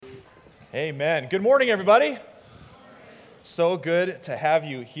Amen. Good morning, everybody. So good to have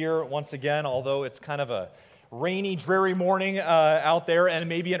you here once again, although it's kind of a rainy, dreary morning out there and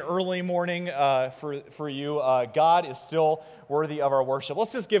maybe an early morning for you. God is still worthy of our worship.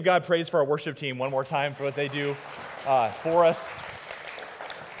 Let's just give God praise for our worship team one more time for what they do for us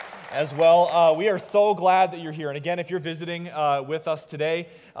as well. We are so glad that you're here. And again, if you're visiting with us today,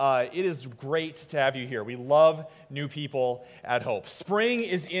 it is great to have you here. We love new people at Hope. Spring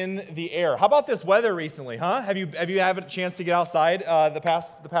is in the air. How about this weather recently, huh? Have you had a chance to get outside the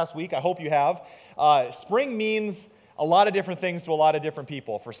past week? I hope you have. Spring means a lot of different things to a lot of different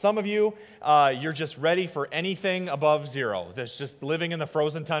people. For some of you, you're just ready for anything above zero. That's just living in the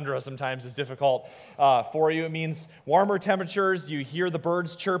frozen tundra sometimes is difficult for you. It means warmer temperatures. You hear the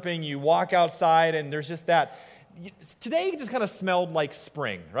birds chirping. You walk outside, and there's just that. Today just kind of smelled like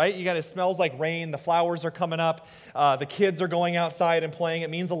spring, right? It smells like rain. The flowers are coming up. The kids are going outside and playing. It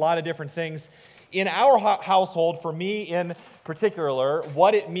means a lot of different things. In our household, for me in particular,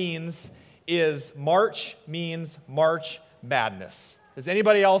 what it means is March means March Madness. Is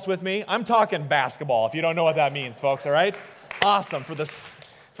anybody else with me? I'm talking basketball, if you don't know what that means, folks, all right? Awesome. For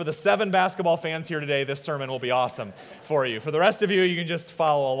the 7 basketball fans here today, this sermon will be awesome for you. For the rest of you, you can just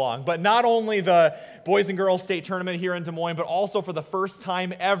follow along. But not only the Boys and Girls State Tournament here in Des Moines, but also for the first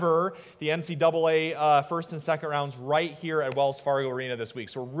time ever, the NCAA first and second rounds right here at Wells Fargo Arena this week.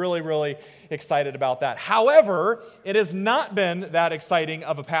 So we're really, really excited about that. However, it has not been that exciting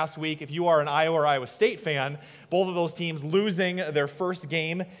of a past week if you are an Iowa or Iowa State fan, both of those teams losing their first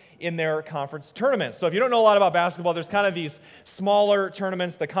game in their conference tournament. So if you don't know a lot about basketball, there's kind of these smaller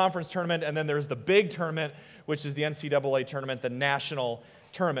tournaments, the conference tournament, and then there's the big tournament, which is the NCAA tournament, the national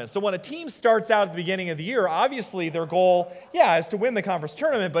tournament. So when a team starts out at the beginning of the year, obviously their goal, is to win the conference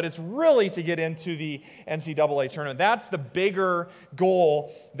tournament, but it's really to get into the NCAA tournament. That's the bigger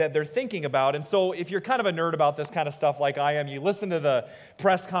goal that they're thinking about. And so if you're kind of a nerd about this kind of stuff like I am, you listen to the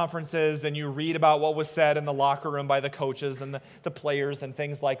press conferences and you read about what was said in the locker room by the coaches and the players and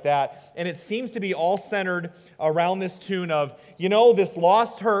things like that. And it seems to be all centered around this tune of, this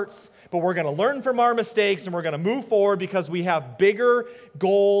loss hurts, but we're going to learn from our mistakes and we're going to move forward because we have bigger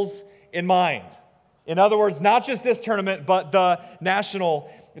goals in mind. In other words, not just this tournament, but the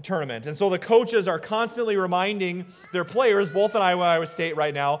national tournament. And so the coaches are constantly reminding their players, both in Iowa and Iowa State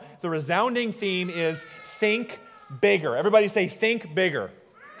right now, the resounding theme is think bigger. Everybody say think bigger.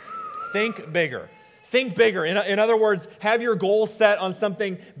 Think bigger. Think bigger. In other words, have your goals set on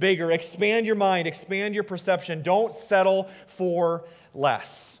something bigger. Expand your mind. Expand your perception. Don't settle for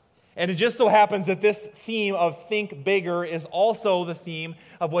less. And it just so happens that this theme of think bigger is also the theme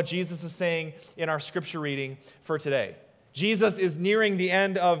of what Jesus is saying in our scripture reading for today. Jesus is nearing the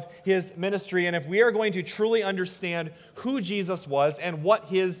end of his ministry, and if we are going to truly understand who Jesus was and what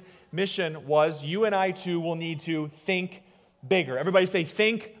his mission was, you and I too will need to think bigger. Everybody say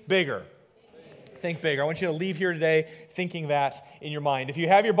think bigger. Think bigger. I want you to leave here today thinking that in your mind. If you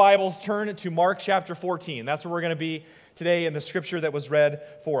have your Bibles, turn to Mark chapter 14. That's where we're going to be today in the scripture that was read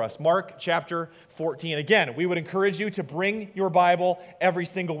for us. Mark chapter 14. Again, we would encourage you to bring your Bible every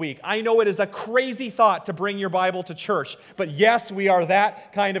single week. I know it is a crazy thought to bring your Bible to church, but yes, we are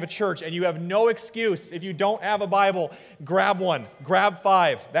that kind of a church, and you have no excuse. If you don't have a Bible, grab one, grab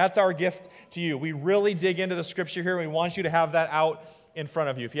 5. That's our gift to you. We really dig into the scripture here. We want you to have that out in front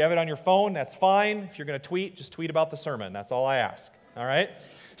of you. If you have it on your phone, that's fine. If you're going to tweet, just tweet about the sermon. That's all I ask. All right?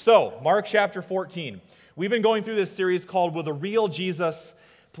 So, Mark chapter 14. We've been going through this series called Will the Real Jesus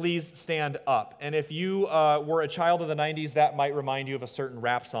Please Stand Up? And if you were a child of the 90s, that might remind you of a certain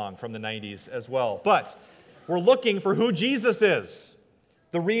rap song from the 90s as well. But we're looking for who Jesus is,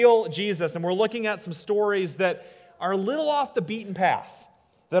 the real Jesus. And we're looking at some stories that are a little off the beaten path,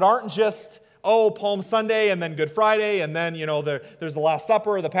 that aren't just Palm Sunday and then Good Friday and then, there's the Last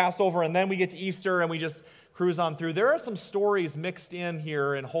Supper, the Passover, and then we get to Easter and we just cruise on through. There are some stories mixed in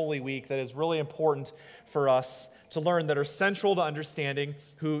here in Holy Week that is really important for us to learn, that are central to understanding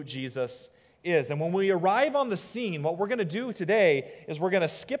who Jesus is. And when we arrive on the scene, what we're going to do today is we're going to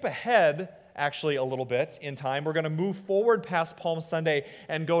skip ahead actually a little bit in time. We're going to move forward past Palm Sunday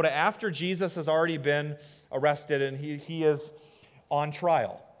and go to after Jesus has already been arrested and he is on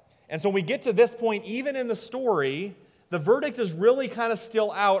trial. And so when we get to this point, even in the story, the verdict is really kind of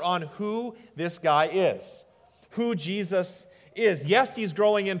still out on who this guy is, who Jesus is. Yes, he's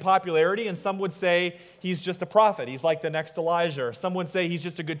growing in popularity, and some would say he's just a prophet. He's like the next Elijah. Or some would say he's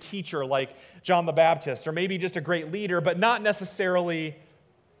just a good teacher like John the Baptist, or maybe just a great leader, but not necessarily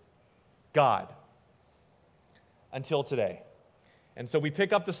God until today. And so we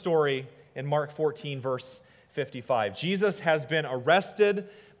pick up the story in Mark 14, verse 55. Jesus has been arrested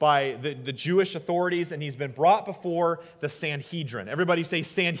by the Jewish authorities, and he's been brought before the Sanhedrin. Everybody say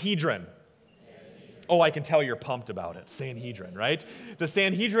Sanhedrin. Oh, I can tell you're pumped about it. Sanhedrin, right? The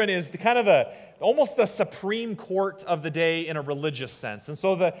Sanhedrin is almost the supreme court of the day in a religious sense. And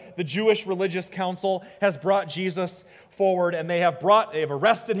so the Jewish religious council has brought Jesus forward, and they have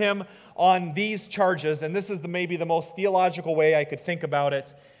arrested him on these charges. And this is maybe the most theological way I could think about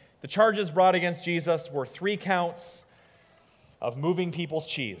it. The charges brought against Jesus were 3 counts of moving people's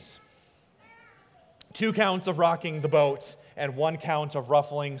cheese, 2 counts of rocking the boat, and 1 count of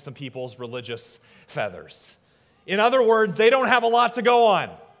ruffling some people's religious feathers. In other words, they don't have a lot to go on.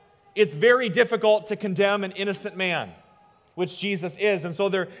 It's very difficult to condemn an innocent man, which Jesus is. And so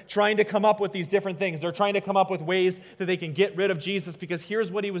they're trying to come up with these different things. They're trying to come up with ways that they can get rid of Jesus, because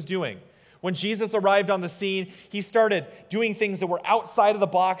here's what he was doing. When Jesus arrived on the scene, he started doing things that were outside of the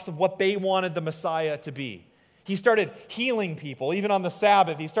box of what they wanted the Messiah to be. He started healing people, even on the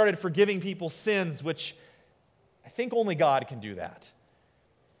Sabbath. He started forgiving people's sins, which I think only God can do that.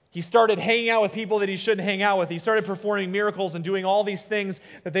 He started hanging out with people that he shouldn't hang out with. He started performing miracles and doing all these things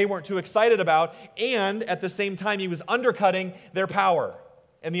that they weren't too excited about. And at the same time, he was undercutting their power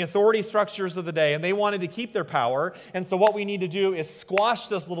and the authority structures of the day. And they wanted to keep their power. And so what we need to do is squash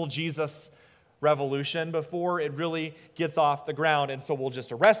this little Jesus revolution before it really gets off the ground. And so we'll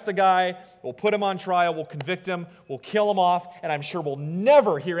just arrest the guy, we'll put him on trial, we'll convict him, we'll kill him off, and I'm sure we'll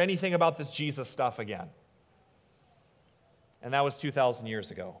never hear anything about this Jesus stuff again. And that was 2,000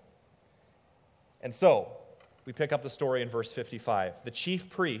 years ago. And so, we pick up the story in verse 55. The chief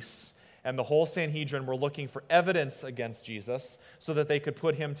priests and the whole Sanhedrin were looking for evidence against Jesus so that they could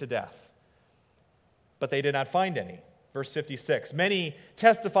put him to death. But they did not find any. Verse 56. Many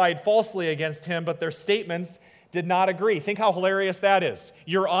testified falsely against him, but their statements did not agree. Think how hilarious that is.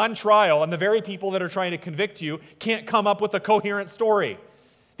 You're on trial, and the very people that are trying to convict you can't come up with a coherent story.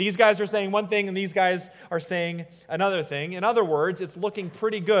 These guys are saying one thing, and these guys are saying another thing. In other words, it's looking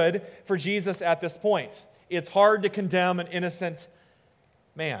pretty good for Jesus at this point. It's hard to condemn an innocent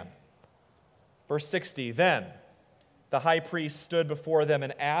man. Verse 60, then the high priest stood before them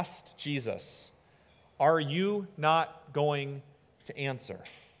and asked Jesus, "Are you not going to answer?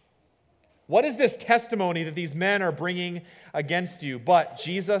 What is this testimony that these men are bringing against you?" But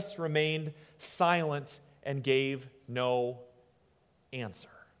Jesus remained silent and gave no answer.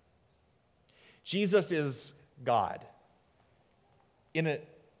 Jesus is God. In an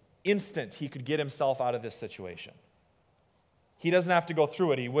instant, he could get himself out of this situation. He doesn't have to go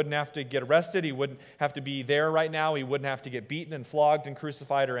through it. He wouldn't have to get arrested. He wouldn't have to be there right now. He wouldn't have to get beaten and flogged and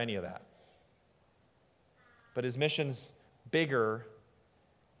crucified or any of that. But his mission's bigger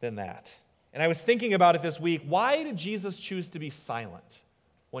than that. And I was thinking about it this week. Why did Jesus choose to be silent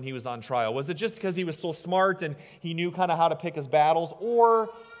when he was on trial? Was it just because he was so smart and he knew kind of how to pick his battles?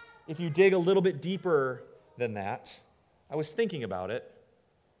 Or if you dig a little bit deeper than that, I was thinking about it.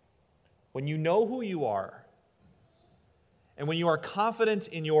 When you know who you are, and when you are confident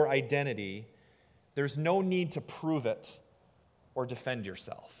in your identity, there's no need to prove it or defend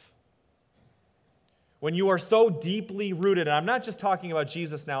yourself. When you are so deeply rooted, and I'm not just talking about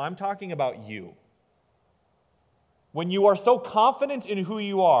Jesus now, I'm talking about you. When you are so confident in who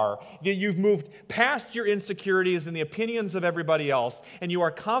you are that you've moved past your insecurities and the opinions of everybody else, and you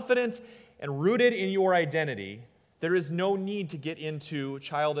are confident and rooted in your identity, there is no need to get into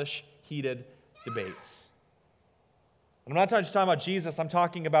childish, heated debates. And I'm not just talking about Jesus, I'm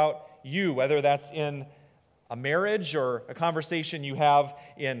talking about you, whether that's in a marriage or a conversation you have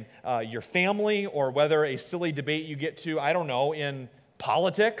in your family, or whether a silly debate you get to, I don't know, in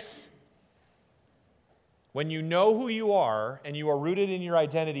politics. When you know who you are and you are rooted in your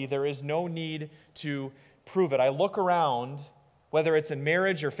identity, there is no need to prove it. I look around, whether it's in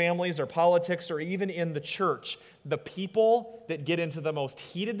marriage or families or politics or even in the church, the people that get into the most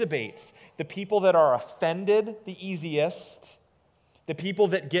heated debates, the people that are offended the easiest, the people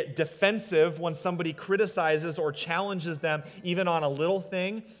that get defensive when somebody criticizes or challenges them even on a little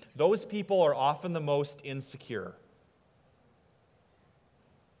thing, those people are often the most insecure.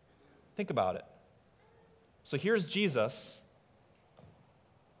 Think about it. So here's Jesus,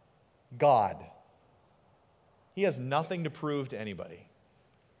 God. He has nothing to prove to anybody.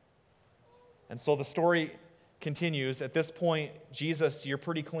 And so the story continues. At this point, Jesus, you're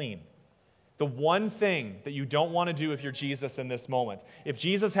pretty clean. The one thing that you don't want to do if you're Jesus in this moment, if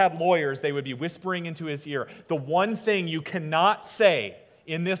Jesus had lawyers, they would be whispering into his ear. The one thing you cannot say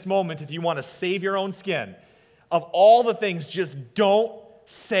in this moment if you want to save your own skin, of all the things, just don't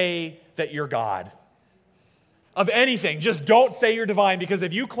say that you're God. of anything. Just don't say you're divine, because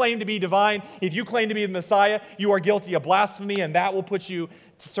if you claim to be divine, if you claim to be the Messiah, you are guilty of blasphemy, and that will put you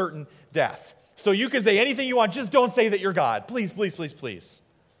to certain death. So you can say anything you want, just don't say that you're God. Please, please, please, please.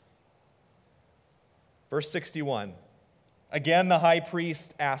 Verse 61. Again, the high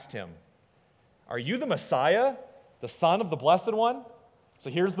priest asked him, "Are you the Messiah, the Son of the Blessed One?" So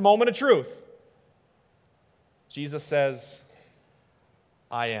here's the moment of truth. Jesus says,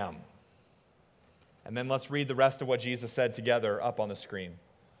 "I am." And then let's read the rest of what Jesus said together up on the screen.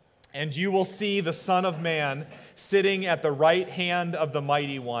 "And you will see the Son of Man sitting at the right hand of the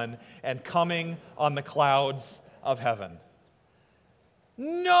Mighty One and coming on the clouds of heaven."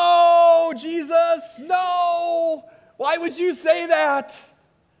 No, Jesus, no. Why would you say that?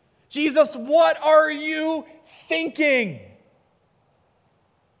 Jesus, what are you thinking?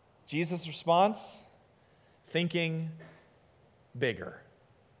 Jesus' response, thinking bigger.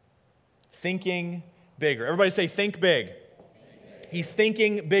 Thinking bigger. Everybody say, think big. He's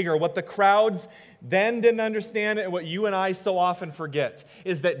thinking bigger. What the crowds then didn't understand, and what you and I so often forget,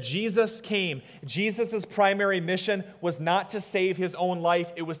 is that Jesus came. Jesus' primary mission was not to save his own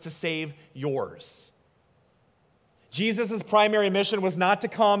life, it was to save yours. Jesus' primary mission was not to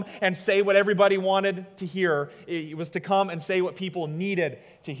come and say what everybody wanted to hear. It was to come and say what people needed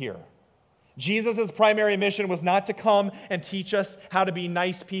to hear. Jesus' primary mission was not to come and teach us how to be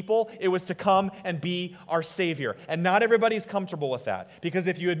nice people. It was to come and be our Savior. And not everybody's comfortable with that. Because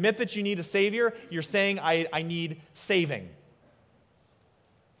if you admit that you need a Savior, you're saying, I need saving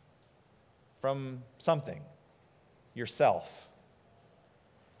from something, yourself.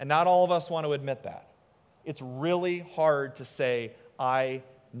 And not all of us want to admit that. It's really hard to say, I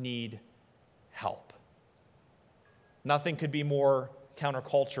need help. Nothing could be more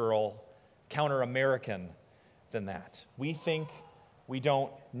countercultural, counter-American than that. We think we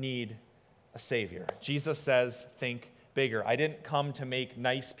don't need a Savior. Jesus says, think bigger. I didn't come to make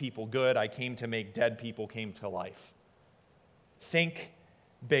nice people good. I came to make dead people came to life. Think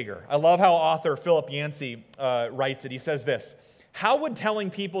bigger. I love how author Philip Yancey writes it. He says this: how would telling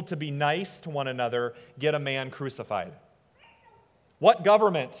people to be nice to one another get a man crucified? What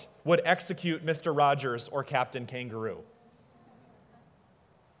government would execute Mr. Rogers or Captain Kangaroo?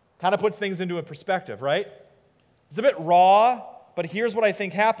 Kind of puts things into a perspective, right? It's a bit raw, but here's what I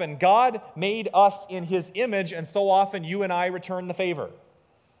think happened. God made us in his image, and so often you and I return the favor.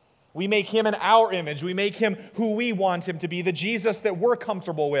 We make him in our image. We make him who we want him to be, the Jesus that we're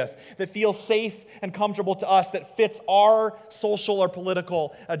comfortable with, that feels safe and comfortable to us, that fits our social or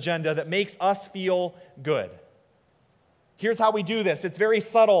political agenda, that makes us feel good. Here's how we do this. It's very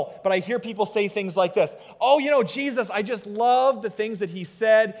subtle, but I hear people say things like this. Oh, Jesus, I just love the things that he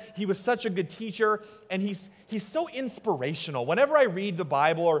said. He was such a good teacher, and he's so inspirational. Whenever I read the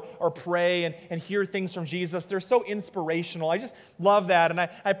Bible or pray and hear things from Jesus, they're so inspirational. I just love that, and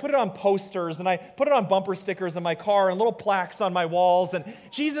I put it on posters, and I put it on bumper stickers in my car and little plaques on my walls, and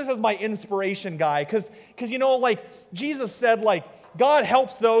Jesus is my inspiration guy, because Jesus said, God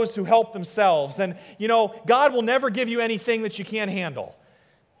helps those who help themselves. And, God will never give you anything that you can't handle.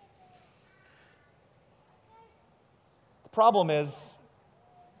 The problem is,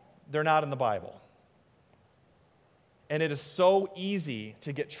 they're not in the Bible. And it is so easy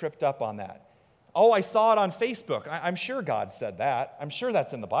to get tripped up on that. Oh, I saw it on Facebook. I'm sure God said that. I'm sure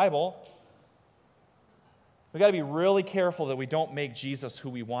that's in the Bible. We've got to be really careful that we don't make Jesus who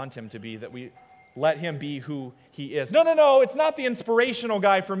we want him to be, that we let him be who he is. No, it's not the inspirational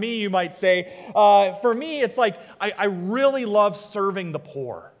guy for me, you might say. For me, it's I really love serving the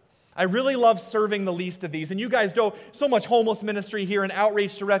poor. I really love serving the least of these. And you guys do so much homeless ministry here and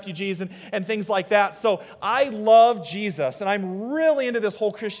outreach to refugees and things like that. So I love Jesus, and I'm really into this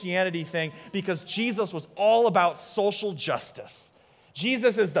whole Christianity thing because Jesus was all about social justice.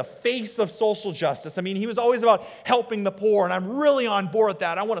 Jesus is the face of social justice. I mean, he was always about helping the poor, and I'm really on board with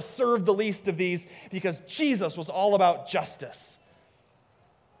that. I want to serve the least of these because Jesus was all about justice.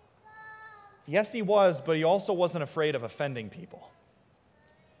 Yes, he was, but he also wasn't afraid of offending people.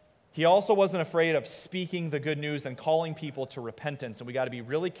 He also wasn't afraid of speaking the good news and calling people to repentance, and we got to be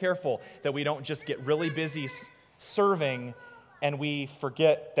really careful that we don't just get really busy serving and we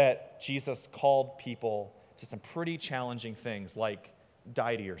forget that Jesus called people to some pretty challenging things like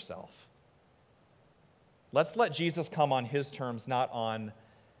die to yourself. Let's let Jesus come on his terms, not on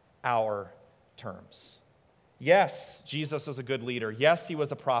our terms. Yes, Jesus is a good leader. Yes, he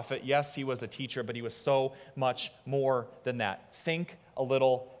was a prophet. Yes, he was a teacher, but he was so much more than that. Think a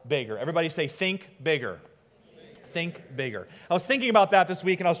little bigger. Everybody say, think bigger. Think bigger. I was thinking about that this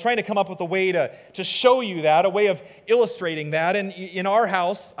week, and I was trying to come up with a way to show you that, a way of illustrating that. And in our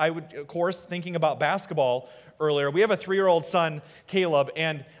house, I would, of course, thinking about basketball earlier, we have a 3-year-old son, Caleb,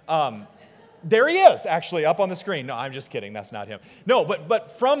 and there he is, actually, up on the screen. No, I'm just kidding. That's not him. No,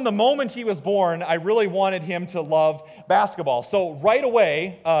 but from the moment he was born, I really wanted him to love basketball. So right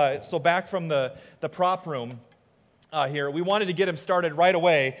away, back from the prop room, here, we wanted to get him started right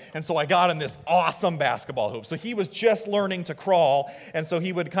away, and so I got him this awesome basketball hoop. So he was just learning to crawl, and so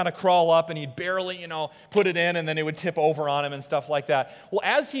he would kind of crawl up, and he'd barely, put it in, and then it would tip over on him and stuff like that. Well,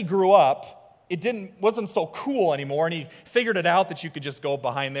 as he grew up, it wasn't so cool anymore, and he figured it out that you could just go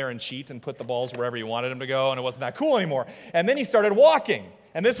behind there and cheat and put the balls wherever you wanted them to go, and it wasn't that cool anymore. And then he started walking.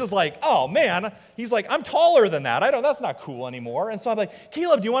 And this is like, oh man, he's like, I'm taller than that. That's not cool anymore. And so I'm like,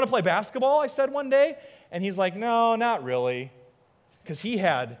 Caleb, do you want to play basketball? I said one day. And he's like, no, not really. Because he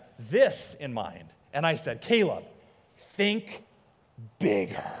had this in mind. And I said, Caleb, think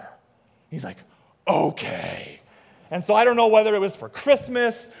bigger. He's like, okay. And so I don't know whether it was for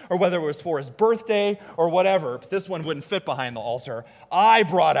Christmas or whether it was for his birthday or whatever, but this one wouldn't fit behind the altar. I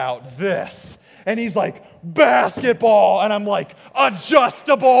brought out this. And he's like, basketball. And I'm like,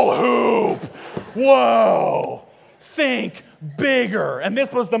 adjustable hoop. Whoa. Think bigger. And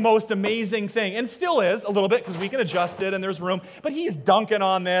this was the most amazing thing. And still is a little bit because we can adjust it and there's room. But he's dunking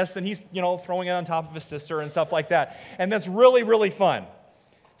on this and he's, throwing it on top of his sister and stuff like that. And that's really, really fun.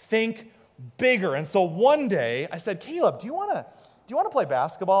 Think bigger. And so one day I said, Caleb, do you want to play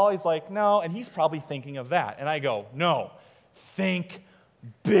basketball? He's like, no. And he's probably thinking of that. And I go, no, think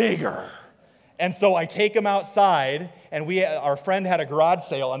bigger. And so I take him outside, and our friend had a garage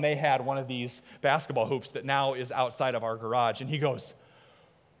sale, and they had one of these basketball hoops that now is outside of our garage. And he goes,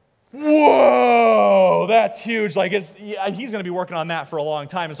 whoa, that's huge. Like he's going to be working on that for a long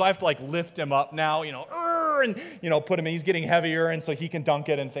time. And so I have to lift him up now, and put him in. He's getting heavier, and so he can dunk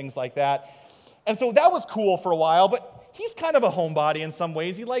it and things like that. And so that was cool for a while, but he's kind of a homebody in some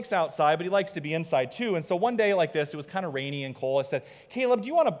ways. He likes outside, but he likes to be inside too. And so one day like this, it was kind of rainy and cold. I said, Caleb, do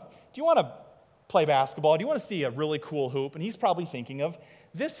you want to play basketball? Do you want to see a really cool hoop? And he's probably thinking of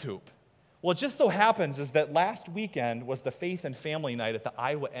this hoop. Well, it just so happens is that last weekend was the Faith and Family Night at the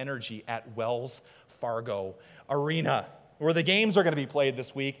Iowa Energy at Wells Fargo Arena, where the games are going to be played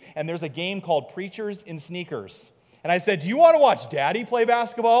this week, and there's a game called Preachers in Sneakers. And I said, do you want to watch Daddy play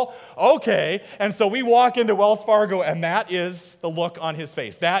basketball? Okay. And so we walk into Wells Fargo, and that is the look on his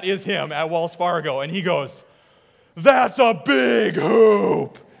face. That is him at Wells Fargo. And he goes, that's a big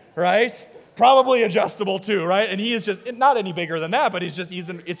hoop, right? Probably adjustable too, right? And he is just not any bigger than that, but it's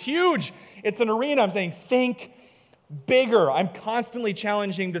huge. It's an arena. I'm saying think bigger. I'm constantly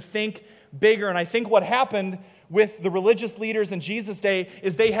challenging him to think bigger. And I think what happened with the religious leaders in Jesus' day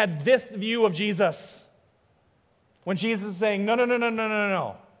is they had this view of Jesus. When Jesus is saying,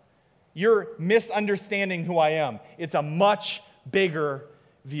 no. You're misunderstanding who I am. It's a much bigger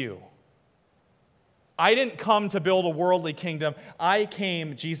view. I didn't come to build a worldly kingdom. I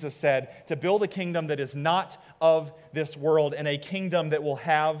came, Jesus said, to build a kingdom that is not of this world and a kingdom that will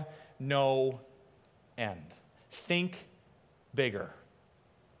have no end. Think bigger.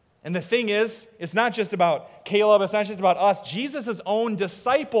 And the thing is, it's not just about Caleb, it's not just about us. Jesus' own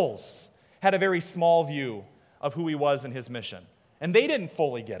disciples had a very small view of who he was and his mission. And they didn't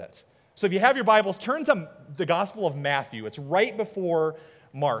fully get it. So if you have your Bibles, turn to the Gospel of Matthew. It's right before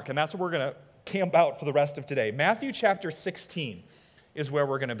Mark, and that's where we're going to camp out for the rest of today. Matthew chapter 16 is where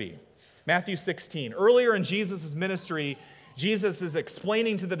we're going to be. Matthew 16. Earlier in Jesus' ministry, Jesus is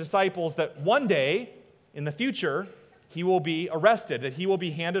explaining to the disciples that one day in the future, he will be arrested, that he will be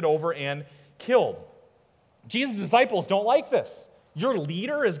handed over and killed. Jesus' disciples don't like this. Your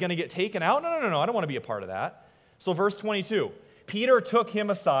leader is going to get taken out? No, I don't want to be a part of that. So verse 22, Peter took him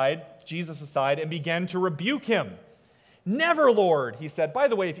aside, Jesus aside, and began to rebuke him. Never, Lord, he said. By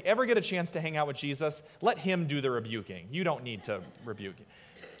the way, if you ever get a chance to hang out with Jesus, let him do the rebuking. You don't need to rebuke.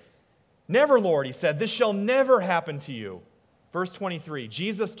 Never, Lord, he said, this shall never happen to you. Verse 23,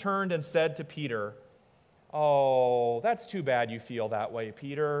 Jesus turned and said to Peter, oh, that's too bad you feel that way,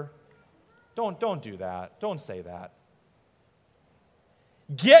 Peter. Don't do that. Don't say that.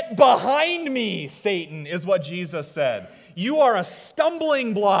 Get behind me, Satan, is what Jesus said. You are a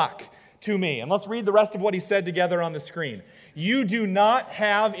stumbling block to me. And let's read the rest of what he said together on the screen. You do not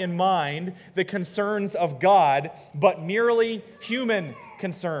have in mind the concerns of God, but merely human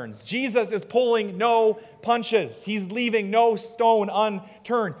concerns. Jesus is pulling no punches. He's leaving no stone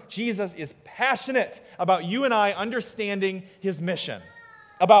unturned. Jesus is passionate about you and I understanding his mission,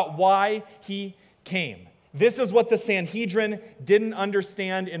 about why he came. This is what the Sanhedrin didn't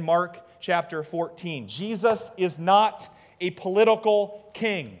understand in Mark chapter 14. Jesus is not a political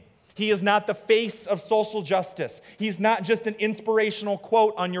king. He is not the face of social justice. He's not just an inspirational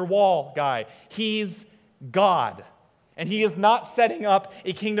quote on your wall guy. He's God. And he is not setting up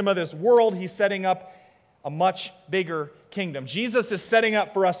a kingdom of this world. He's setting up a much bigger kingdom. Jesus is setting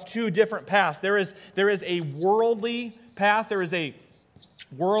up for us two different paths. There is a worldly path, there is a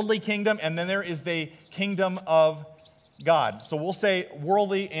worldly kingdom, and then there is the kingdom of God. So we'll say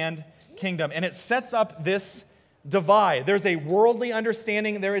worldly and kingdom. And it sets up this divide. There's a worldly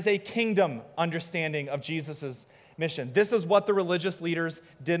understanding, there is a kingdom understanding of Jesus' mission. This is what the religious leaders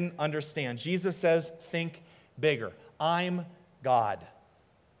didn't understand. Jesus says, think bigger. I'm God.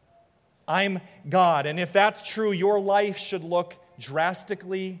 I'm God. And if that's true, your life should look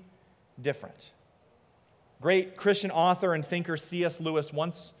drastically different. Great Christian author and thinker C.S. Lewis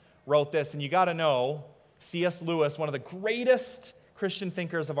once wrote this, and you got to know, C.S. Lewis, one of the greatest Christian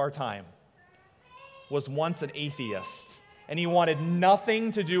thinkers of our time, was once an atheist. And he wanted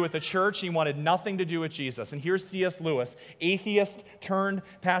nothing to do with the church. He wanted nothing to do with Jesus. And here's C.S. Lewis, atheist turned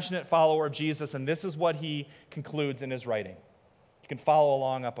passionate follower of Jesus, and this is what he concludes in his writing. You can follow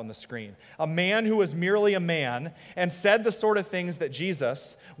along up on the screen. A man who was merely a man and said the sort of things that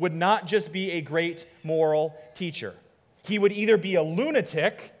Jesus would not just be a great moral teacher. He would either be a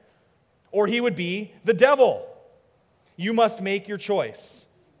lunatic or he would be the devil. You must make your choice.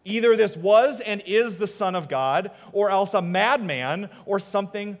 Either this was and is the Son of God, or else a madman or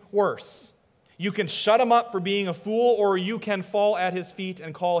something worse. You can shut him up for being a fool, or you can fall at his feet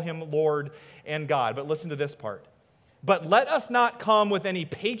and call him Lord and God. But listen to this part. But let us not come with any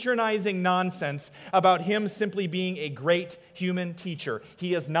patronizing nonsense about him simply being a great human teacher.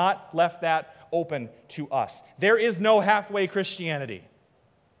 He has not left that open to us. There is no halfway Christianity.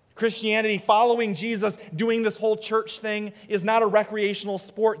 Christianity, following Jesus, doing this whole church thing, is not a recreational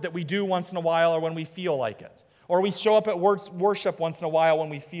sport that we do once in a while or when we feel like it. Or we show up at worship once in a while when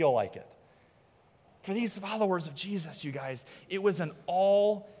we feel like it. For these followers of Jesus, you guys, it was an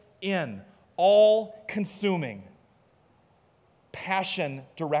all-in, all-consuming passion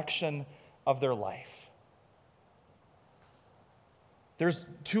direction of their life. There's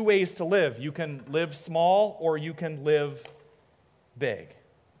two ways to live. You can live small or you can live big.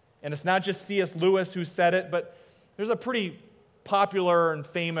 And it's not just C.S. Lewis who said it, but there's a pretty popular and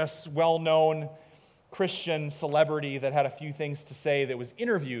famous, well-known Christian celebrity that had a few things to say that was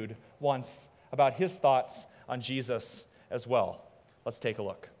interviewed once about his thoughts on Jesus as well. Let's take a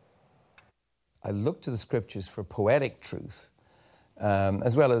look. I look to the scriptures for poetic truth,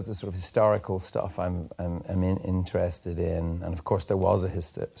 as well as the sort of historical stuff I'm interested in. And of course, there was a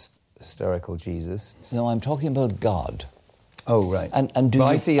historical Jesus. No, I'm talking about God. Oh, right. And do well,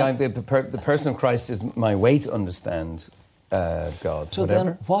 you, I see the person of Christ is my way to understand God. So whatever.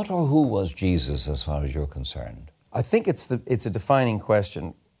 then, what or who was Jesus as far as you're concerned? I think it's a defining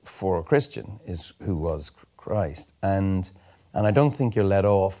question for a Christian, is who was Christ. And I don't think you're let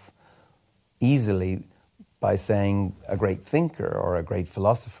off easily by saying a great thinker or a great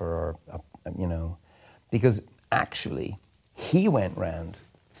philosopher or, because actually he went round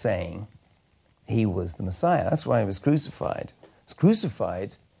saying he was the Messiah. That's why he was crucified. He was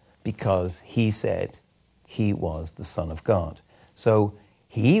crucified because he said he was the Son of God. So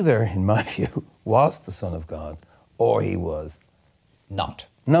he either, in my view, was the Son of God or he was not.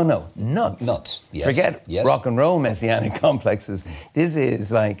 Nuts. Nuts, yes. Forget rock and roll messianic complexes. This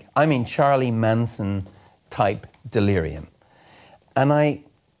is like, Charlie Manson type delirium. And I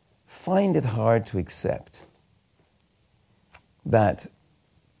find it hard to accept that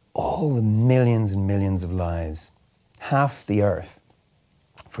all the millions and millions of lives, half the earth,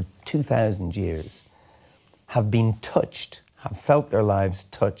 for 2,000 years, have been touched, have felt their lives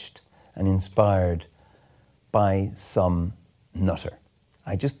touched and inspired by some nutter.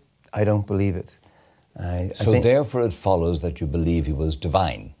 I don't believe it. So therefore it follows that you believe he was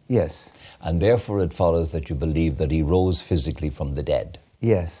divine. Yes. And therefore it follows that you believe that he rose physically from the dead.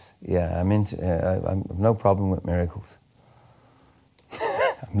 Yes, yeah. I have no problem with miracles.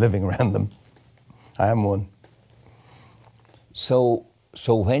 I'm living around them. I am one. So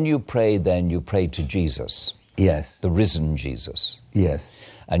when you pray, then you pray to Jesus. Yes. The risen Jesus. Yes.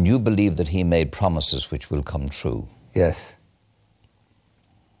 And you believe that he made promises which will come true. Yes.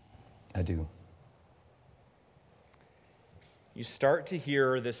 I do. You start to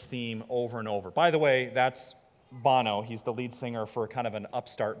hear this theme over and over. By the way, that's Bono. He's the lead singer for kind of an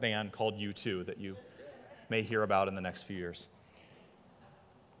upstart band called U2 that you may hear about in the next few years.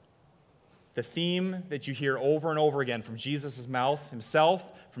 The theme that you hear over and over again from Jesus' mouth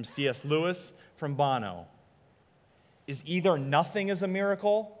himself, from C.S. Lewis, from Bono, is either nothing is a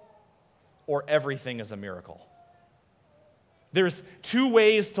miracle or everything is a miracle. There's two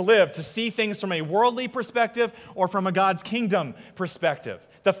ways to live, to see things from a worldly perspective or from a God's kingdom perspective.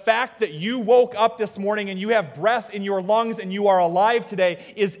 The fact that you woke up this morning and you have breath in your lungs and you are alive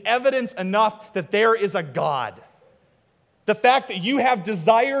today is evidence enough that there is a God. The fact that you have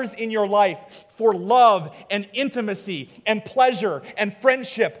desires in your life for love and intimacy and pleasure and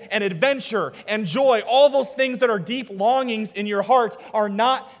friendship and adventure and joy, all those things that are deep longings in your heart are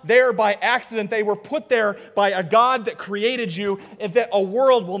not there by accident. They were put there by a God that created you, and that a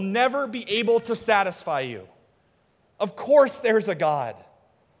world will never be able to satisfy you. Of course there's a God.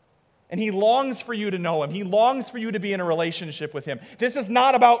 And He longs for you to know Him. He longs for you to be in a relationship with Him. This is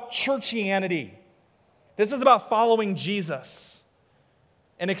not about churchianity. This is about following Jesus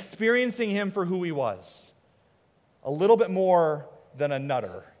and experiencing Him for who He was. A little bit more than a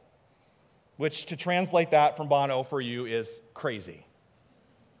nutter, which to translate that from Bono for you is crazy.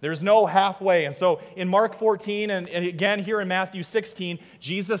 There's no halfway. And so in Mark 14 and again here in Matthew 16,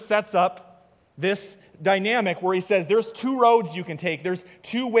 Jesus sets up this dynamic where He says there's two roads you can take. There's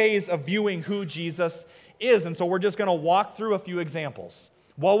two ways of viewing who Jesus is. And so we're just going to walk through a few examples.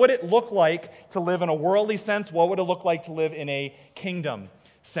 What would it look like to live in a worldly sense? What would it look like to live in a kingdom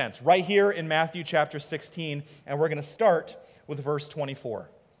sense? Right here in Matthew chapter 16, and we're going to start with verse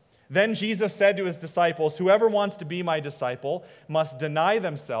 24. Then Jesus said to His disciples, "Whoever wants to be my disciple must deny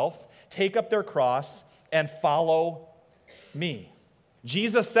themselves, take up their cross, and follow me."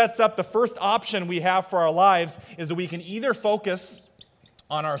 Jesus sets up the first option we have for our lives is that we can either focus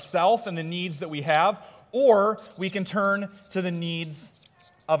on ourselves and the needs that we have, or we can turn to the needs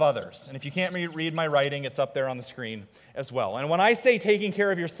of others. And if you can't read my writing, it's up there on the screen as well. And when I say taking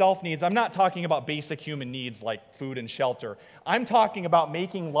care of your self needs, I'm not talking about basic human needs like food and shelter. I'm talking about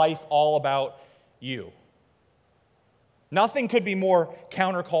making life all about you. Nothing could be more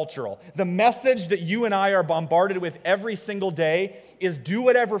countercultural. The message that you and I are bombarded with every single day is do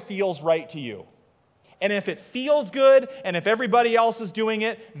whatever feels right to you. And if it feels good, and if everybody else is doing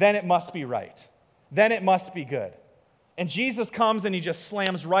it, then it must be right. Then it must be good. And Jesus comes and He just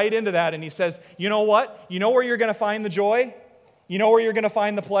slams right into that and He says, you know what? You know where you're going to find the joy? You know where you're going to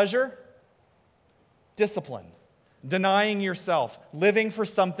find the pleasure? Discipline. Denying yourself. Living for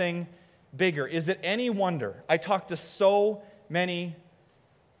something bigger. Is it any wonder? I talk to so many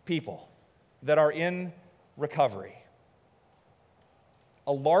people that are in recovery.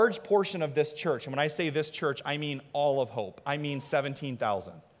 A large portion of this church, and when I say this church, I mean all of Hope. I mean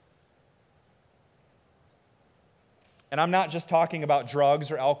 17,000. And I'm not just talking about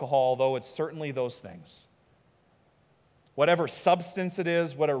drugs or alcohol, though it's certainly those things. Whatever substance it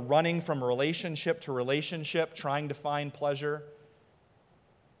is, whether running from relationship to relationship, trying to find pleasure,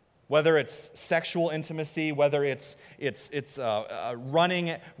 whether it's sexual intimacy, whether it's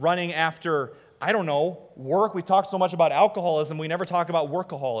running after, I don't know, work. We talk so much about alcoholism, we never talk about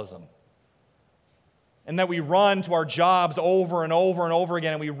workaholism. And that we run to our jobs over and over and over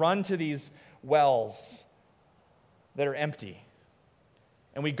again, and we run to these wells that are empty.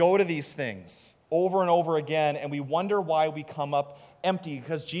 And we go to these things over and over again, and we wonder why we come up empty,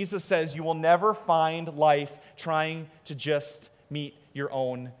 because Jesus says you will never find life trying to just meet your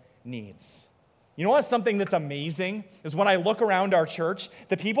own needs. You know what's something that's amazing is when I look around our church,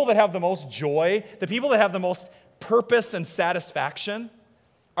 the people that have the most joy, the people that have the most purpose and satisfaction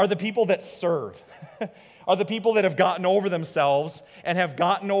are the people that serve, are the people that have gotten over themselves and have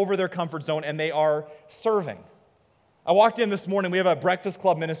gotten over their comfort zone, and they are serving. I walked in this morning. We have a breakfast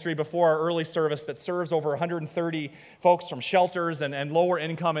club ministry before our early service that serves over 130 folks from shelters and lower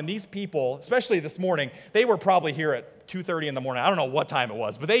income. And these people, especially this morning, they were probably here at 2:30 in the morning. I don't know what time it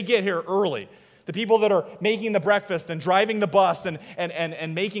was, but they get here early. The people that are making the breakfast and driving the bus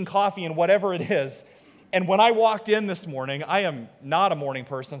and making coffee and whatever it is. And when I walked in this morning, I am not a morning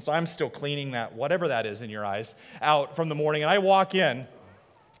person, so I'm still cleaning that, whatever that is in your eyes, out from the morning. And I walk in.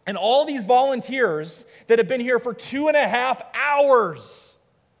 And all these volunteers that have been here for 2.5 hours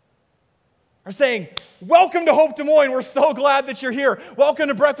are saying, welcome to Hope Des Moines. We're so glad that you're here. Welcome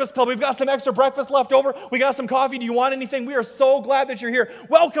to Breakfast Club. We've got some extra breakfast left over. We got some coffee. Do you want anything? We are so glad that you're here.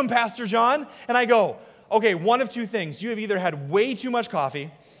 Welcome, Pastor John. And I go, okay, one of two things. You have either had way too much coffee,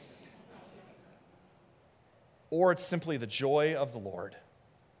 or it's simply the joy of the Lord.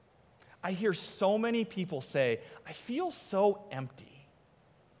 I hear so many people say, I feel so empty.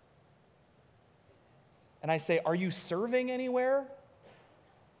 And I say, are you serving anywhere?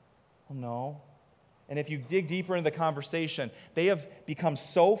 Well, no. And if you dig deeper into the conversation, they have become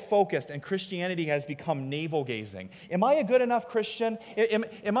so focused, and Christianity has become navel-gazing. Am I a good enough Christian?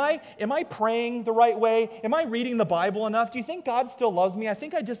 Am I praying the right way? Am I reading the Bible enough? Do you think God still loves me? I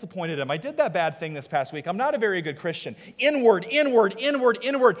think I disappointed him. I did that bad thing this past week. I'm not a very good Christian. Inward, inward, inward,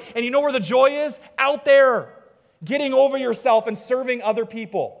 inward. And you know where the joy is? Out there. Getting over yourself and serving other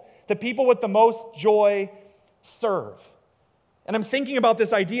people. The people with the most joy serve. And I'm thinking about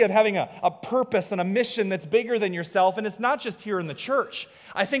this idea of having a purpose and a mission that's bigger than yourself, and it's not just here in the church.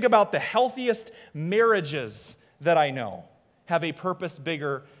 I think about the healthiest marriages that I know have a purpose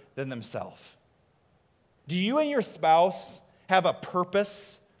bigger than themselves. Do you and your spouse have a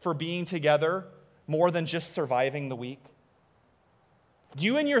purpose for being together more than just surviving the week? Do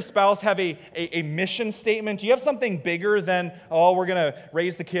you and your spouse have a mission statement? Do you have something bigger than, oh, we're going to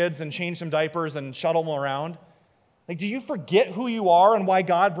raise the kids and change some diapers and shuttle them around? Like, do you forget who you are and why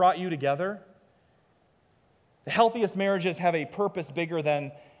God brought you together? The healthiest marriages have a purpose bigger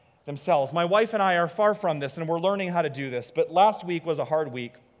than themselves. My wife and I are far from this, and we're learning how to do this. But last week was a hard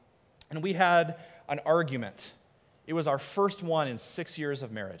week, and we had an argument. It was our first one in 6 years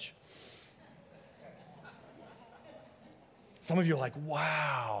of marriage. Some of you are like,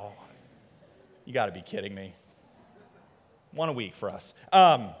 wow. You got to be kidding me. One a week for us.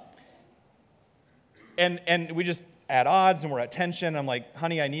 And we just at odds, and we're at tension. I'm like,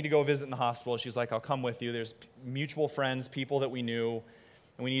 honey, I need to go visit in the hospital. She's like, I'll come with you. There's mutual friends, people that we knew,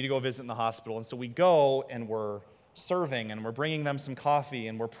 and we need to go visit in the hospital. And so we go, and we're serving, and we're bringing them some coffee,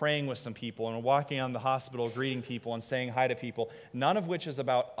 and we're praying with some people, and we're walking on the hospital, greeting people and saying hi to people, none of which is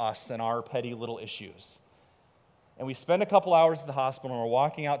about us and our petty little issues. And we spend a couple hours at the hospital, and we're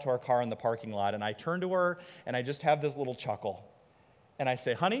walking out to our car in the parking lot, and I turn to her, and I just have this little chuckle. And I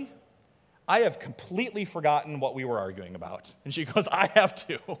say, honey, I have completely forgotten what we were arguing about. And she goes, I have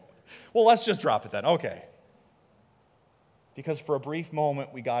too. Well, let's just drop it then. Okay. Because for a brief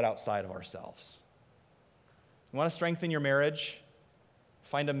moment, we got outside of ourselves. You want to strengthen your marriage?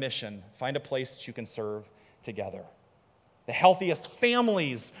 Find a mission. Find a place that you can serve together. The healthiest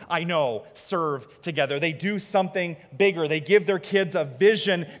families I know serve together. They do something bigger. They give their kids a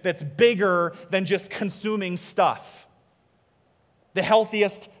vision that's bigger than just consuming stuff. The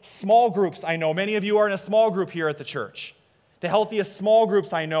healthiest small groups I know, many of you are in a small group here at the church. The healthiest small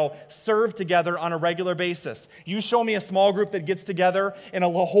groups I know serve together on a regular basis. You show me a small group that gets together in a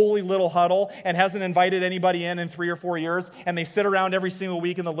holy little huddle and hasn't invited anybody in 3 or 4 years, and they sit around every single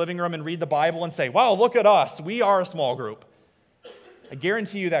week in the living room and read the Bible and say, wow, look at us, we are a small group. I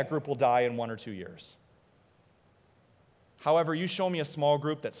guarantee you that group will die in 1 or 2 years. However, you show me a small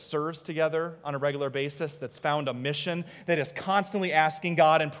group that serves together on a regular basis, that's found a mission, that is constantly asking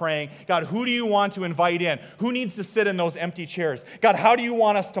God and praying, God, who do you want to invite in? Who needs to sit in those empty chairs? God, how do you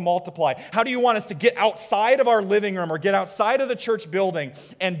want us to multiply? How do you want us to get outside of our living room or get outside of the church building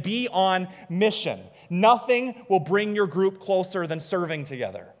and be on mission? Nothing will bring your group closer than serving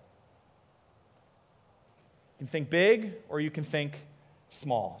together. You can think big or you can think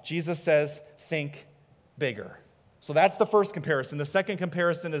small. Jesus says, think bigger. So that's the first comparison. The second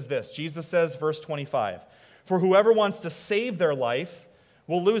comparison is this. Jesus says, verse 25, for whoever wants to save their life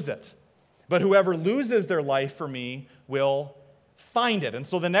will lose it, but whoever loses their life for me will find it. And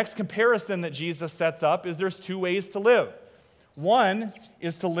so the next comparison that Jesus sets up is there's 2 ways to live. One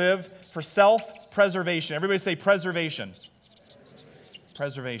is to live for self-preservation. Everybody say preservation.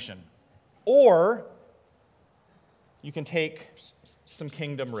 Preservation. Or you can take some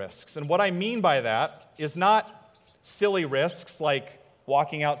kingdom risks. And what I mean by that is not silly risks like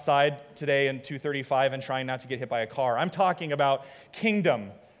walking outside today in 235 and trying not to get hit by a car. I'm talking about kingdom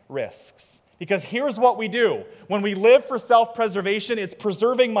risks. Because here's what we do. When we live for self-preservation, it's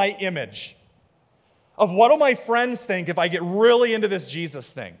preserving my image of what do my friends think if I get really into this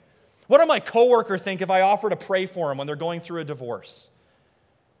Jesus thing? What do my coworker think if I offer to pray for them when they're going through a divorce?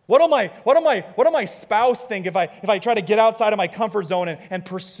 What do my spouse think if I try to get outside of my comfort zone and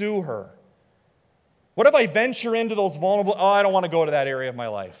pursue her? What if I venture into those vulnerable, I don't want to go to that area of my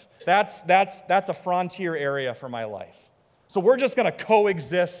life. That's a frontier area for my life. So we're just going to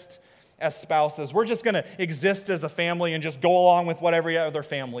coexist as spouses. We're just going to exist as a family and just go along with what every other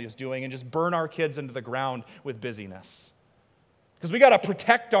family is doing and just burn our kids into the ground with busyness. Because we got to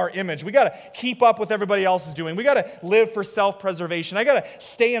protect our image. We got to keep up with everybody else is doing. We got to live for self-preservation. I got to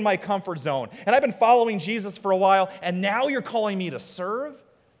stay in my comfort zone. And I've been following Jesus for a while, and now you're calling me to serve?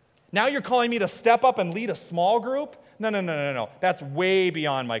 Now you're calling me to step up and lead a small group? No. That's way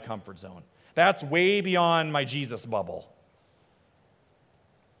beyond my comfort zone. That's way beyond my Jesus bubble.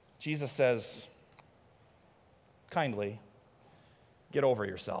 Jesus says, kindly, get over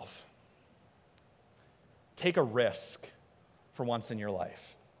yourself. take a risk for once in your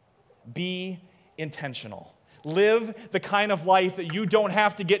life. Be intentional. Live the kind of life that you don't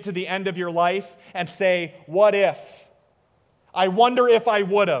have to get to the end of your life and say, what if? I wonder if I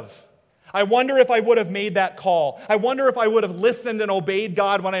would have. I wonder if I would have made that call. I wonder if I would have listened and obeyed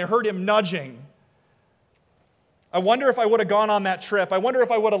God when I heard him nudging. I wonder if I would have gone on that trip. I wonder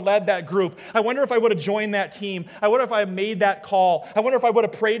if I would have led that group. I wonder if I would have joined that team. I wonder if I made that call. I wonder if I would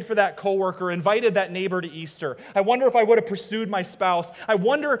have prayed for that coworker, invited that neighbor to Easter. I wonder if I would have pursued my spouse. I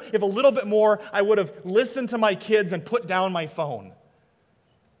wonder if a little bit more I would have listened to my kids and put down my phone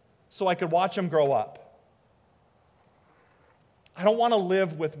so I could watch them grow up. I don't want to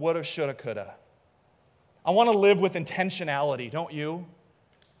live with woulda, shoulda, coulda. I want to live with intentionality, don't you?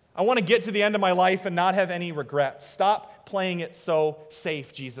 I want to get to the end of my life and not have any regrets. Stop playing it so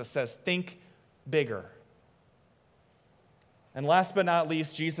safe, Jesus says. Think bigger. And last but not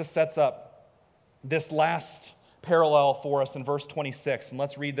least, Jesus sets up this last parallel for us in verse 26. And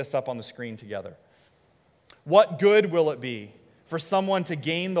let's read this up on the screen together. What good will it be for someone to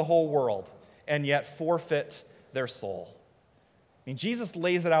gain the whole world and yet forfeit their soul? I mean, Jesus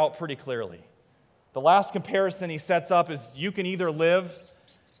lays it out pretty clearly. The last comparison he sets up is you can either live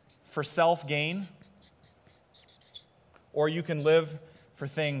for self-gain, or you can live for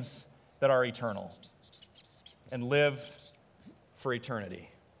things that are eternal and live for eternity.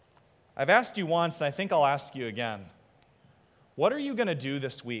 I've asked you once, and I think I'll ask you again. What are you going to do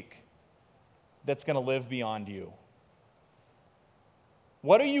this week that's going to live beyond you?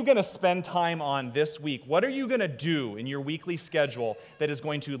 What are you going to spend time on this week? What are you going to do in your weekly schedule that is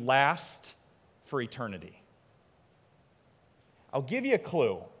going to last for eternity? I'll give you a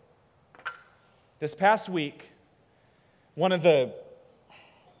clue. This past week, one of the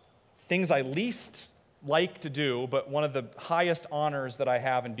things I least like to do, but one of the highest honors that I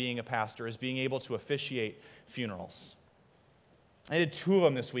have in being a pastor is being able to officiate funerals. I did 2 of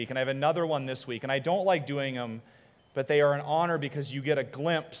them this week, and I have another one this week, and I don't like doing them, but they are an honor because you get a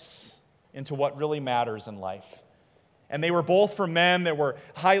glimpse into what really matters in life. And they were both for men that were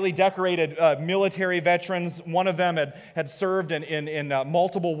highly decorated military veterans. One of them had served in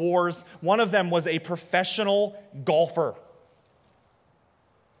multiple wars. One of them was a professional golfer.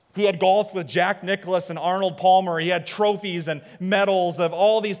 He had golfed with Jack Nicklaus and Arnold Palmer. He had trophies and medals of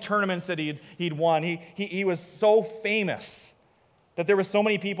all these tournaments that he'd won. He was so famous that there were so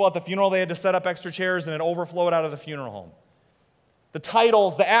many people at the funeral they had to set up extra chairs and it overflowed out of the funeral home. The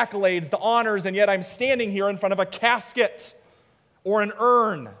titles, the accolades, the honors, and yet I'm standing here in front of a casket or an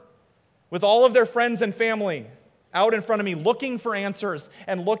urn with all of their friends and family out in front of me looking for answers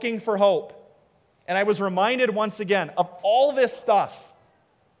and looking for hope. And I was reminded once again of all this stuff.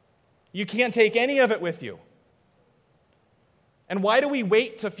 You can't take any of it with you. And why do we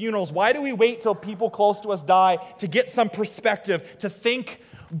wait to funerals? Why do we wait till people close to us die to get some perspective, to think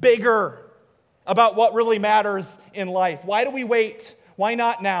bigger about what really matters in life? Why do we wait? Why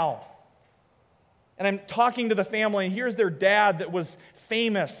not now? And I'm talking to the family, and here's their dad that was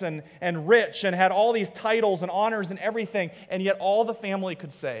famous and rich and had all these titles and honors and everything, and yet all the family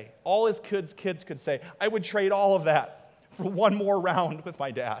could say, all his kids could say, I would trade all of that for one more round with my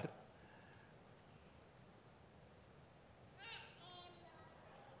dad.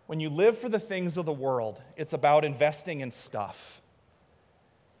 When you live for the things of the world, it's about investing in stuff.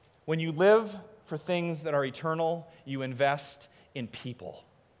 When you live for things that are eternal, you invest in people.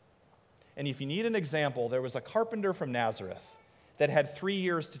 And if you need an example, there was a carpenter from Nazareth that had 3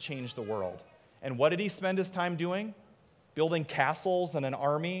 years to change the world. And what did he spend his time doing? Building castles and an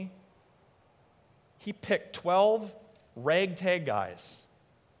army. He picked 12 ragtag guys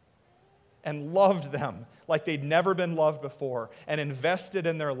and loved them like they'd never been loved before and invested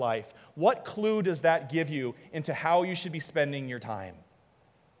in their life. What clue does that give you into how you should be spending your time?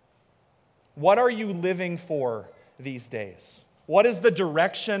 What are you living for these days? What is the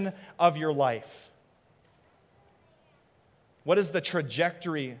direction of your life? What is the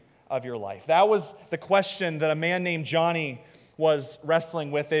trajectory of your life? That was the question that a man named Johnny was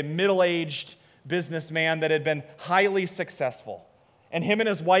wrestling with, a middle-aged businessman that had been highly successful. And him and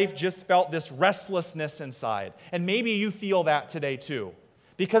his wife just felt this restlessness inside. And maybe you feel that today too,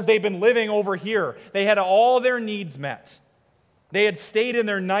 because they've been living over here. They had all their needs met. They had stayed in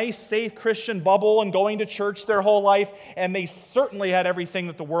their nice, safe Christian bubble and going to church their whole life, and they certainly had everything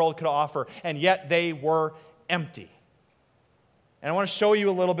that the world could offer, and yet they were empty. And I want to show you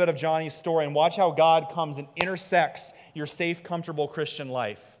a little bit of Johnny's story and watch how God comes and intersects your safe, comfortable Christian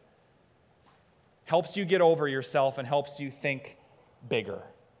life. Helps you get over yourself and helps you think bigger.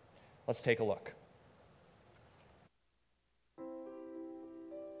 Let's take a look.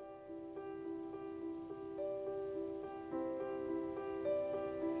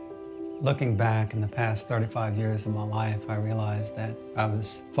 Looking back in the past 35 years of my life, I realized that I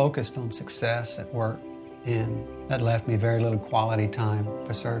was focused on success at work, and that left me very little quality time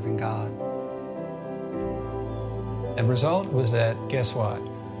for serving God. The result was that, guess what?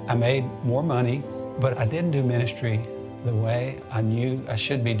 I made more money, but I didn't do ministry the way I knew I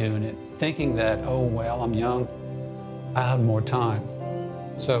should be doing it, thinking that, oh, well, I'm young, I have more time.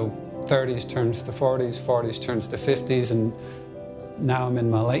 So 30s turns to 40s, 40s turns to 50s, and now I'm in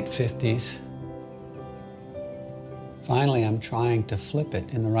my late 50s. Finally, I'm trying to flip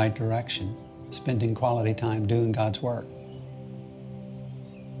it in the right direction, spending quality time doing God's work.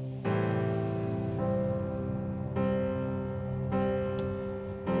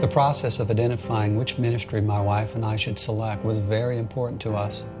 The process of identifying which ministry my wife and I should select was very important to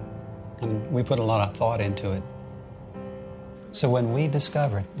us, and we put a lot of thought into it. So when we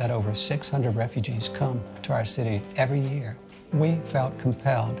discovered that over 600 refugees come to our city every year, we felt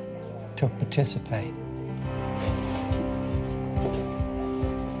compelled to participate.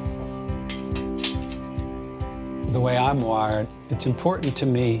 The way I'm wired, it's important to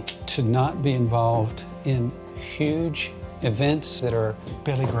me to not be involved in huge events that are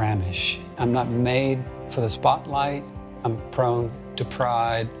Billy Grahamish. I'm not made for the spotlight. I'm prone to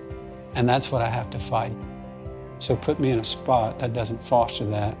pride, and that's what I have to fight. So put me in a spot that doesn't foster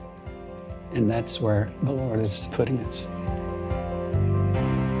that, and that's where the Lord is putting us.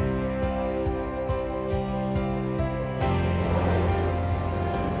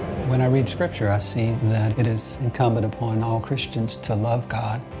 When I read Scripture, I see that it is incumbent upon all Christians to love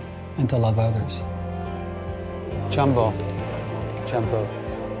God and to love others. Jumbo.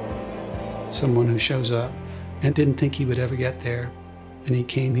 Someone who shows up and didn't think he would ever get there, and he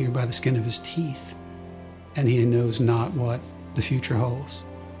came here by the skin of his teeth, and he knows not what the future holds.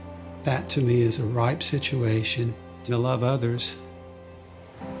 That to me is a ripe situation to love others,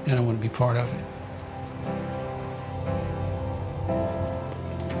 and I want to be part of it.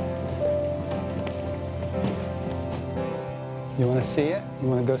 You want to see it? You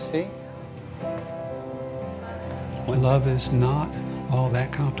want to go see? When love is not all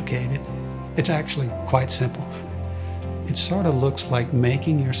that complicated, it's actually quite simple. It sort of looks like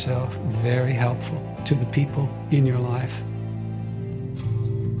making yourself very helpful to the people in your life.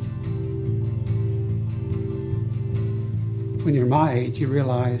 When you're my age, you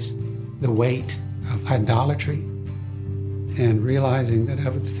realize the weight of idolatry and realizing that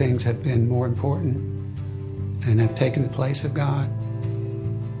other things have been more important and have taken the place of God.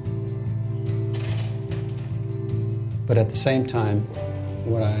 But at the same time,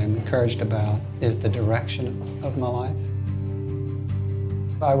 what I am encouraged about is the direction of my life.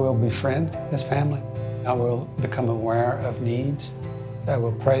 I will befriend this family. I will become aware of needs. I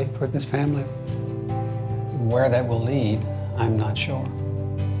will pray for this family. Where that will lead, I'm not sure.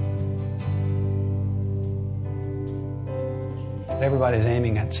 Everybody's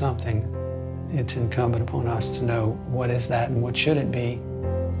aiming at something. It's incumbent upon us to know what is that and what should it be.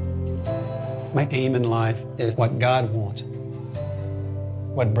 My aim in life is what God wants,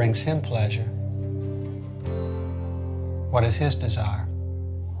 what brings Him pleasure, what is His desire.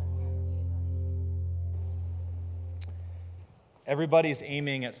 Everybody's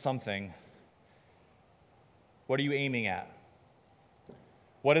aiming at something. What are you aiming at?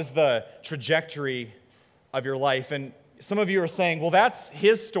 What is the trajectory of your life? And some of you are saying, well, that's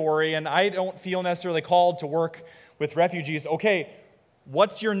his story, and I don't feel necessarily called to work with refugees. Okay,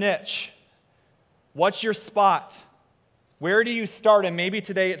 what's your niche? What's your spot? Where do you start? And maybe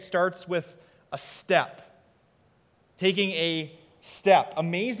today it starts with a step. Taking a step.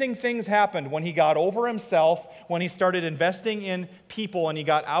 Amazing things happened when he got over himself, when he started investing in people, and he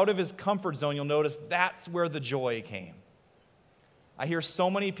got out of his comfort zone. You'll notice that's where the joy came. I hear so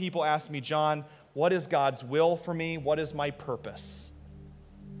many people ask me, John, what is God's will for me? What is my purpose?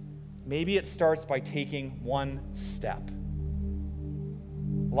 Maybe it starts by taking one step.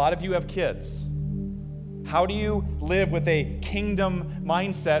 A lot of you have kids. How do you live with a kingdom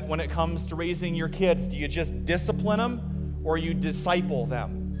mindset when it comes to raising your kids? Do you just discipline them or you disciple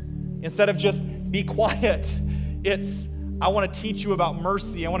them? Instead of just be quiet, it's, I want to teach you about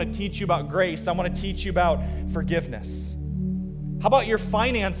mercy. I want to teach you about grace. I want to teach you about forgiveness. How about your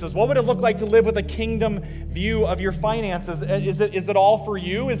finances? What would it look like to live with a kingdom view of your finances? Is it all for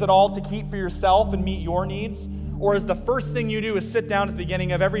you? Is it all to keep for yourself and meet your needs? Or is the first thing you do is sit down at the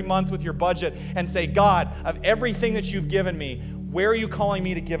beginning of every month with your budget and say, God, of everything that you've given me, where are you calling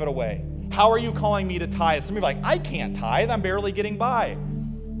me to give it away? How are you calling me to tithe? Some people are like, I can't tithe. I'm barely getting by.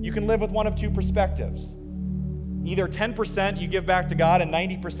 You can live with one of two perspectives. Either 10% you give back to God and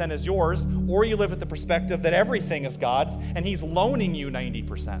 90% is yours, or you live with the perspective that everything is God's and He's loaning you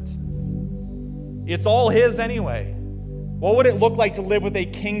 90%. It's all His anyway. What would it look like to live with a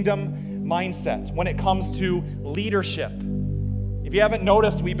kingdom mindset when it comes to leadership? If you haven't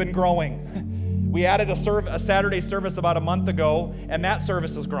noticed, we've been growing. We added a Saturday service about a month ago, and that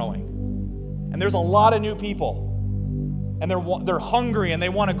service is growing. And there's a lot of new people. And they're hungry, and they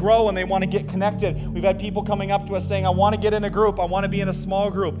want to grow, and they want to get connected. We've had people coming up to us saying, I want to get in a group. I want to be in a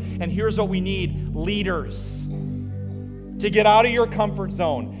small group. And here's what we need: leaders. To get out of your comfort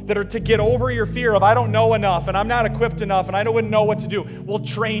zone, that are to get over your fear of, I don't know enough, and I'm not equipped enough, and I wouldn't know what to do. We'll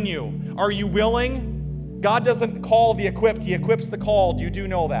train you. Are you willing? God doesn't call the equipped. He equips the called. You do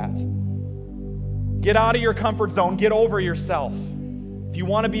know that. Get out of your comfort zone. Get over yourself. If you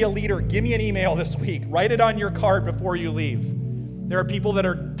want to be a leader, give me an email this week. Write it on your card before you leave. There are people that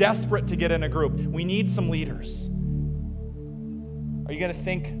are desperate to get in a group. We need some leaders. Are you going to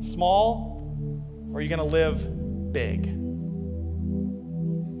think small, or are you going to live big?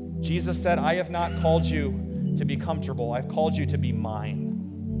 Jesus said, I have not called you to be comfortable. I've called you to be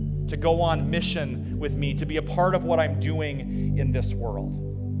mine, to go on mission with me, to be a part of what I'm doing in this world.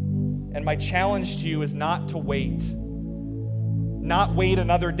 And my challenge to you is not to wait. Not wait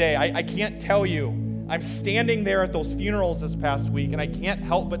another day. I can't tell you. I'm standing there at those funerals this past week, and I can't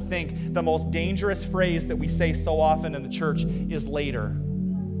help but think the most dangerous phrase that we say so often in the church is later.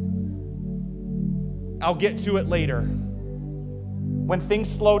 I'll get to it later. When things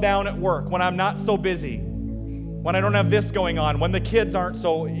slow down at work, when I'm not so busy, when I don't have this going on, when the kids aren't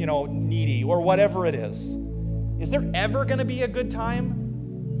so, needy, or whatever it is. Is there ever going to be a good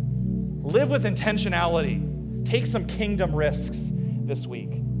time? Live with intentionality. Take some kingdom risks this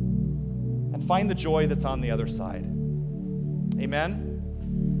week and find the joy that's on the other side.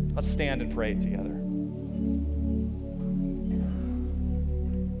 Amen? Let's stand and pray together.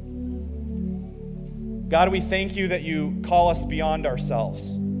 God, we thank you that you call us beyond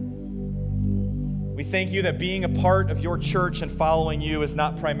ourselves. We thank you that being a part of your church and following you is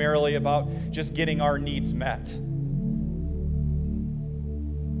not primarily about just getting our needs met,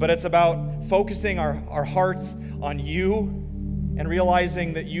 but it's about focusing our hearts on you and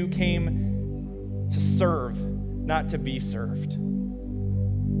realizing that you came to serve, not to be served.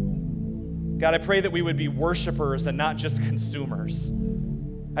 God, I pray that we would be worshipers and not just consumers.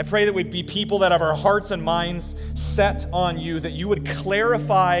 I pray that we'd be people that have our hearts and minds set on you, that you would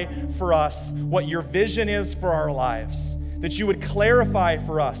clarify for us what your vision is for our lives, that you would clarify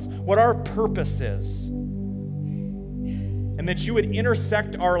for us what our purpose is, and that you would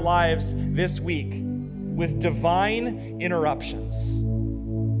intersect our lives this week with divine interruptions,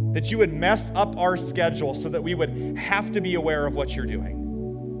 that you would mess up our schedule so that we would have to be aware of what you're doing.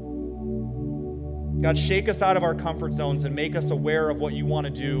 God, shake us out of our comfort zones and make us aware of what you want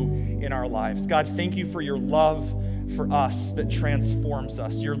to do in our lives. God, thank you for your love for us that transforms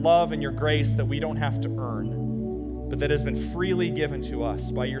us, your love and your grace that we don't have to earn, but that has been freely given to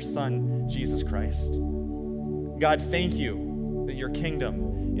us by your Son, Jesus Christ. God, thank you that your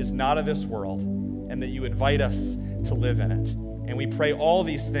kingdom is not of this world and that you invite us to live in it. And we pray all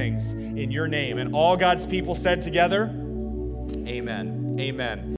these things in your name. And all God's people said together, amen. Amen.